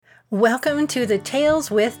Welcome to the Tales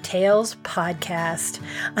with Tales podcast.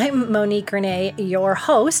 I'm Monique Renee, your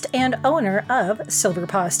host and owner of Silver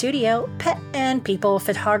Paw Studio, pet and people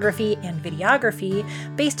photography and videography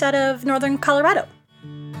based out of Northern Colorado.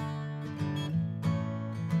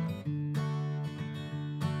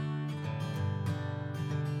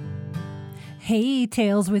 Hey,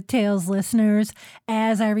 Tales with Tales listeners.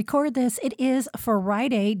 As I record this, it is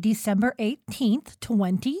Friday, December 18th,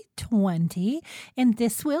 2020, and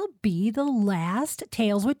this will be the last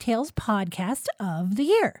Tales with Tales podcast of the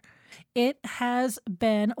year. It has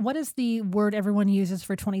been, what is the word everyone uses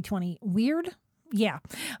for 2020? Weird? Yeah,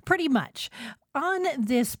 pretty much. On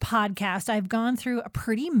this podcast, I've gone through a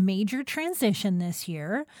pretty major transition this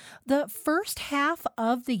year. The first half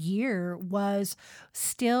of the year was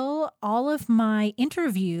still all of my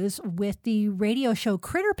interviews with the radio show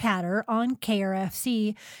Critter Patter on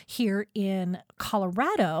KRFC here in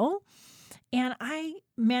Colorado. And I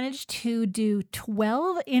managed to do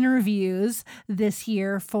 12 interviews this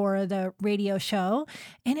year for the radio show,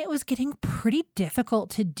 and it was getting pretty difficult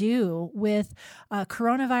to do with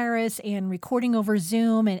coronavirus and recording over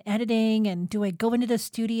Zoom and editing, and do I go into the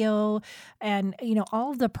studio and,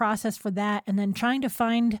 all of the process for that, and then trying to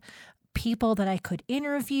find people that I could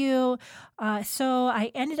interview. So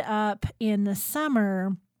I ended up in the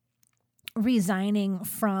summer resigning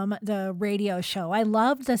from the radio show. I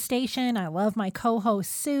love the station. I love my co-host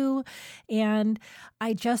Sue, and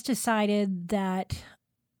I just decided that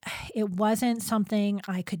it wasn't something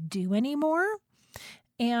I could do anymore.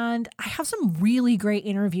 And I have some really great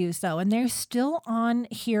interviews though, and they're still on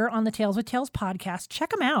here on the Tales with Tales podcast.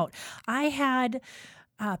 Check them out. I had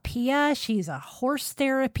Pia, she's a horse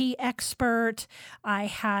therapy expert. I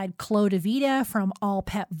had Chloe DeVita from All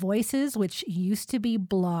Pet Voices, which used to be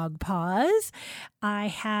Blog Paws. I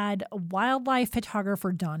had wildlife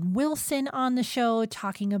photographer Don Wilson on the show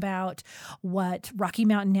talking about what Rocky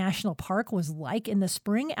Mountain National Park was like in the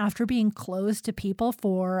spring after being closed to people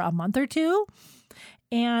for a month or two.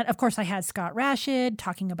 And of course, I had Scott Rashid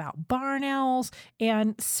talking about barn owls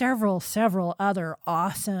and several other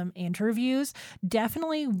awesome interviews.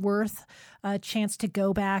 Definitely worth a chance to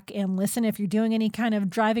go back and listen if you're doing any kind of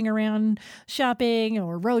driving around shopping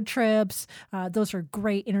or road trips. Those are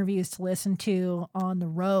great interviews to listen to on the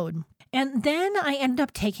road. And then I ended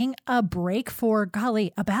up taking a break for,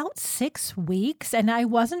 about 6 weeks, and I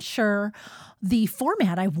wasn't sure the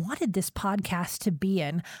format I wanted this podcast to be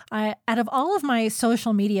in. Out of all of my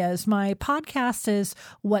social medias, my podcast is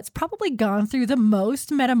what's probably gone through the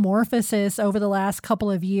most metamorphosis over the last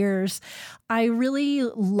couple of years. I really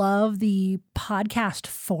love the podcast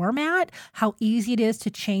format, how easy it is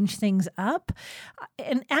to change things up.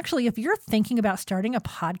 And actually, if you're thinking about starting a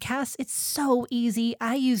podcast, it's so easy.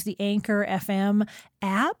 I use the Anchor FM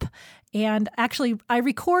app. And actually, I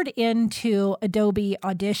record into Adobe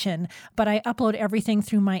Audition, but I upload everything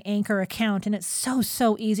through my Anchor account. And it's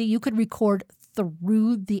so easy. You could record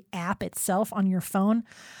through the app itself on your phone.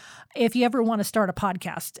 If you ever want to start a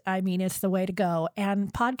podcast, it's the way to go.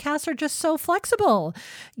 And podcasts are just so flexible.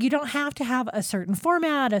 You don't have to have a certain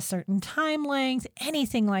format, a certain time length,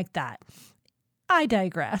 anything like that. I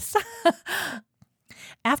digress.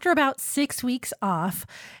 After about 6 weeks off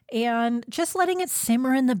and just letting it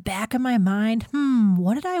simmer in the back of my mind,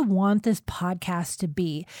 what did I want this podcast to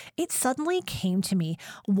be? It suddenly came to me.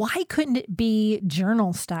 Why couldn't it be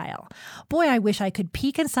journal style? Boy, I wish I could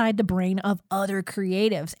peek inside the brain of other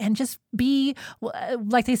creatives and just be,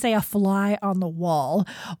 like they say, a fly on the wall.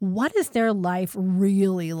 What is their life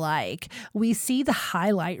really like? We see the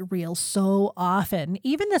highlight reel so often.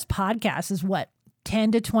 Even this podcast is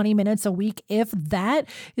 10 to 20 minutes a week, if that.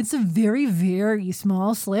 It's a very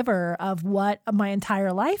small sliver of what my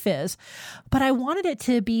entire life is. But I wanted it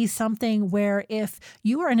to be something where if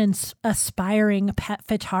you are an aspiring pet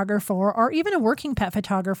photographer or even a working pet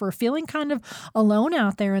photographer feeling kind of alone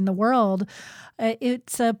out there in the world,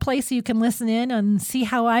 it's a place you can listen in and see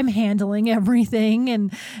how I'm handling everything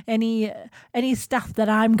and any stuff that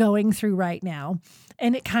I'm going through right now.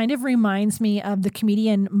 And it kind of reminds me of the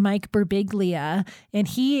comedian Mike Birbiglia. And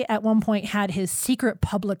he at one point had his secret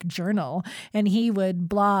public journal, and he would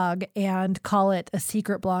blog and call it a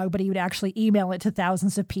secret blog, but he would actually email it to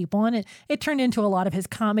thousands of people. And it turned into a lot of his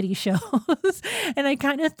comedy shows. And I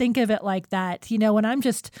kind of think of it like that. When I'm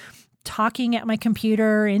just talking at my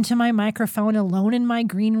computer into my microphone alone in my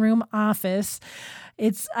green room office,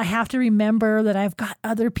 I have to remember that I've got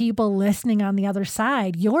other people listening on the other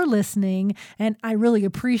side. You're listening, and I really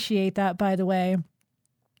appreciate that, by the way.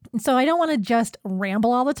 So I don't want to just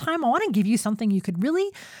ramble all the time. I want to give you something you could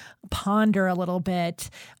really ponder a little bit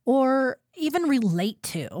or even relate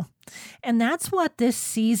to. And that's what this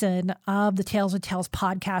season of the Tales with Tales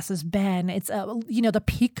podcast has been. It's, the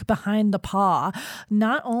peek behind the paw.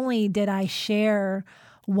 Not only did I share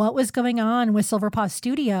what was going on with Silver Paw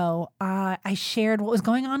Studio, I shared what was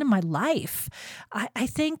going on in my life. I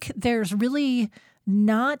think there's really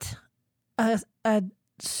not a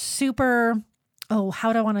super,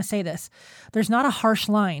 how do I want to say this? There's not a harsh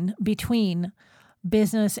line between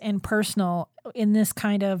business and personal in this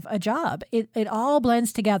kind of a job. It all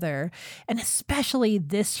blends together. And especially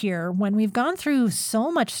this year when we've gone through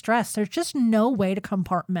so much stress, there's just no way to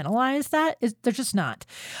compartmentalize that. There's just not.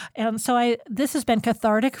 And so this has been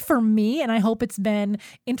cathartic for me, and I hope it's been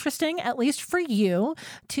interesting, at least for you,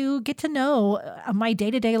 to get to know my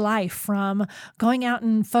day-to-day life, from going out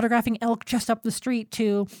and photographing elk just up the street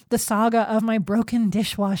to the saga of my broken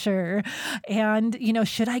dishwasher and,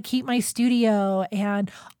 should I keep my studio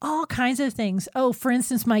and all kinds of things. Oh, for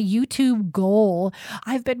instance, my YouTube goal.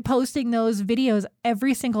 I've been posting those videos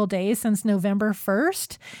every single day since November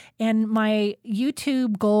 1st. And my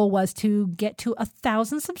YouTube goal was to get to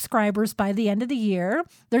 1,000 subscribers by the end of the year.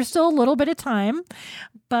 There's still a little bit of time,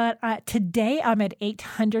 but today I'm at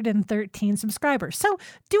 813 subscribers. So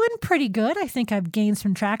doing pretty good. I think I've gained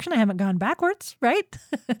some traction. I haven't gone backwards, right?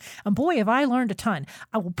 And boy, have I learned a ton.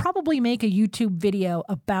 I will probably make a YouTube video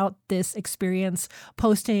about this experience,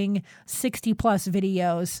 posting 60 plus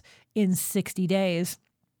videos in 60 days.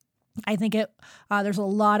 I think there's a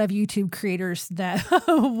lot of YouTube creators that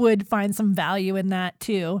would find some value in that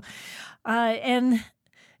too. And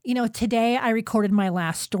today I recorded my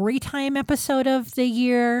last story time episode of the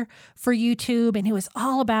year for YouTube, and it was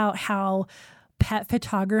all about how pet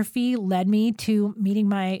photography led me to meeting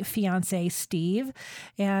my fiance, Steve.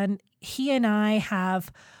 And he and I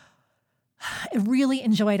have really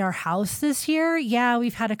enjoyed our house this year. Yeah,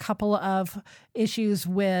 we've had a couple of issues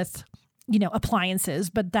with, appliances,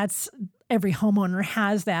 but that's every homeowner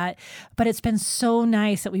has that. But it's been so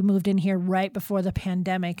nice that we moved in here right before the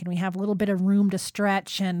pandemic, and we have a little bit of room to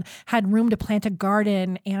stretch and had room to plant a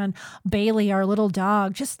garden. And Bailey, our little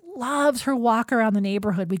dog, just loves her walk around the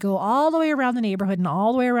neighborhood. We go all the way around the neighborhood and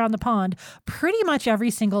all the way around the pond pretty much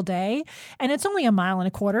every single day. And it's only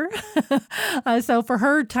 1.25 miles. So for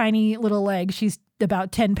her tiny little legs, she's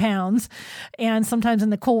about 10 pounds. And sometimes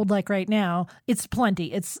in the cold, like right now, it's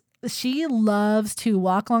plenty. She loves to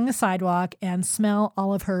walk along the sidewalk and smell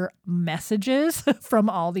all of her messages from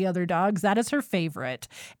all the other dogs. That is her favorite.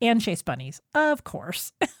 And chase bunnies, of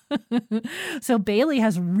course. So Bailey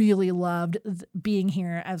has really loved being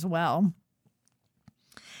here as well.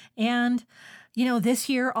 And, this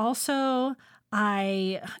year also,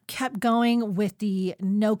 I kept going with the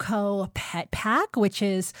NoCo Pet Pack, which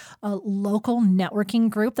is a local networking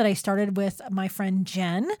group that I started with my friend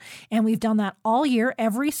Jen. And we've done that all year,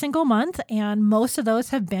 every single month. And most of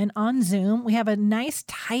those have been on Zoom. We have a nice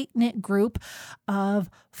tight-knit group of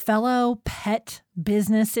fellow pet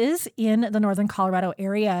businesses in the Northern Colorado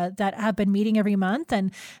area that have been meeting every month.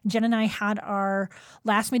 And Jen and I had our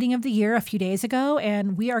last meeting of the year a few days ago,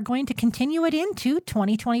 and we are going to continue it into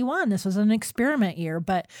 2021. This was an experiment year,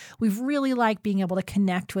 but we've really liked being able to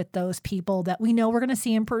connect with those people that we know we're going to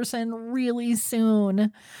see in person really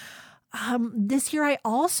soon. This year, I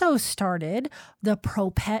also started the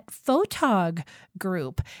Pro Pet Photog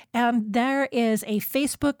group, and there is a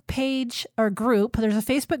Facebook page or group. There's a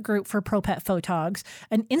Facebook group for Pro Pet Photogs,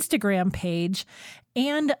 an Instagram page,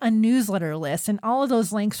 and a newsletter list. And all of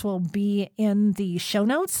those links will be in the show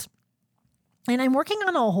notes. And I'm working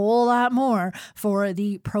on a whole lot more for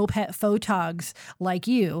the Pro Pet Photogs like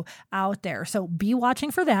you out there. So be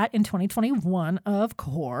watching for that in 2021, of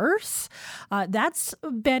course. That's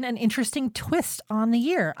been an interesting twist on the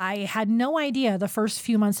year. I had no idea the first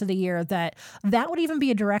few months of the year that would even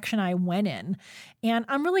be a direction I went in. And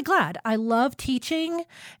I'm really glad. I love teaching,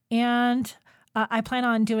 and I plan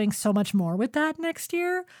on doing so much more with that next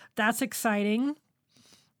year. That's exciting.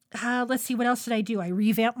 Let's see, what else did I do? I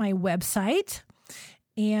revamped my website,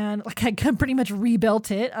 and I pretty much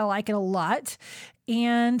rebuilt it. I like it a lot.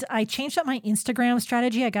 And I changed up my Instagram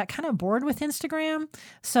strategy. I got kind of bored with Instagram.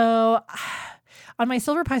 So on my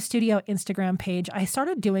Silver Paw Studio Instagram page, I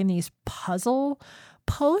started doing these puzzle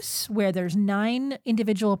posts where there's 9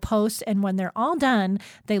 individual posts. And when they're all done,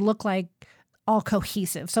 they look like all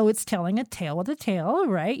cohesive. So it's telling a tale with a tale,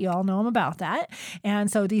 right? You all know I'm about that. And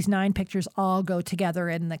so these 9 pictures all go together,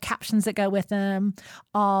 and the captions that go with them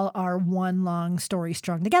all are one long story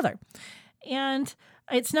strung together. And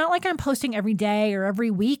It's not like I'm posting every day or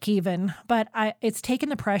every week even, but it's taken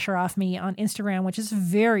the pressure off me on Instagram, which is a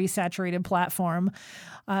very saturated platform,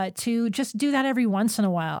 to just do that every once in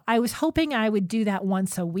a while. I was hoping I would do that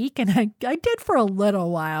once a week, and I did for a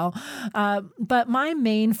little while. But my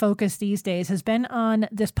main focus these days has been on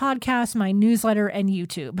this podcast, my newsletter, and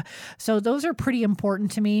YouTube. So those are pretty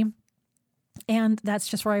important to me. And that's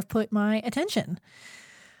just where I've put my attention.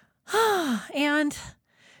 And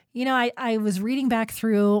I was reading back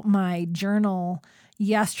through my journal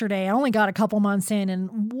yesterday. I only got a couple months in,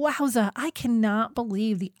 and wowza, I cannot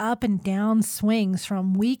believe the up and down swings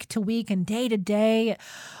from week to week and day to day.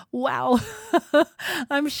 Wow.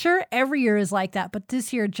 I'm sure every year is like that, but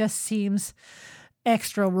this year just seems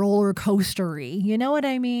extra roller coastery. You know what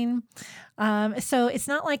I mean? So it's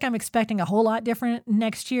not like I'm expecting a whole lot different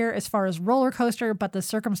next year as far as roller coaster, but the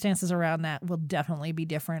circumstances around that will definitely be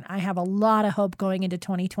different. I have a lot of hope going into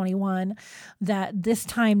 2021 that this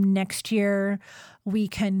time next year we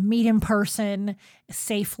can meet in person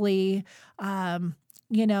safely.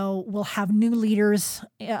 We'll have new leaders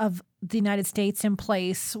of the United States in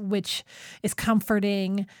place, which is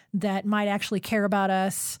comforting, that might actually care about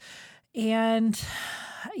us. And,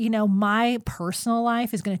 my personal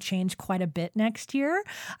life is going to change quite a bit next year.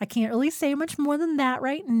 I can't really say much more than that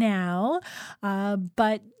right now.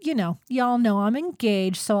 But, y'all know I'm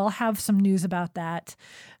engaged, so I'll have some news about that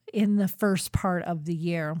in the first part of the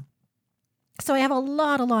year. So I have a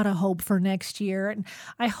lot of hope for next year. And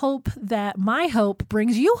I hope that my hope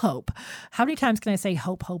brings you hope. How many times can I say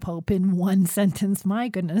hope, hope, hope in one sentence? My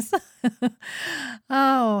goodness.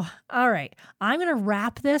 Oh, all right. I'm going to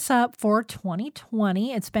wrap this up for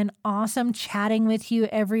 2020. It's been awesome chatting with you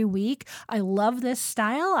every week. I love this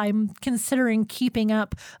style. I'm considering keeping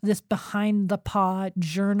up this behind the paw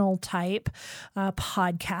journal type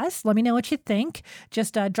podcast. Let me know what you think.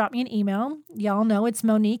 Just drop me an email. Y'all know it's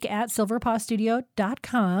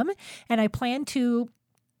Monique@silverpawstudio.com. And I plan to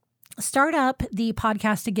start up the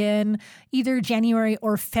podcast again either January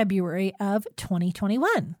or February of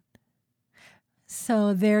 2021.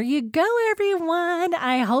 So there you go, everyone.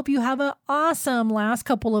 I hope you have an awesome last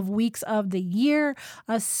couple of weeks of the year.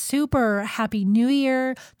 A super happy new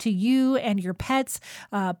year to you and your pets.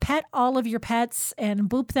 Pet all of your pets and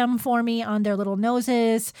boop them for me on their little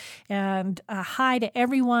noses. And hi to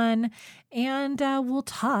everyone. And we'll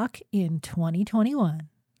talk in 2021.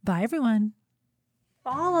 Bye, everyone.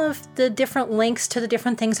 All of the different links to the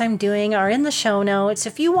different things I'm doing are in the show notes.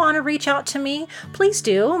 If you want to reach out to me, please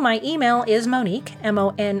do. My email is Monique,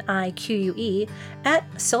 Monique,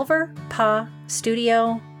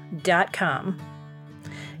 @silverpawstudio.com.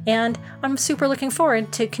 And I'm super looking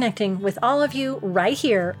forward to connecting with all of you right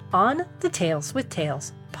here on the Tales with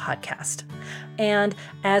Tales podcast. And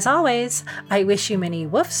as always, I wish you many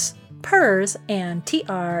woofs, purrs, and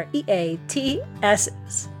TREATSs.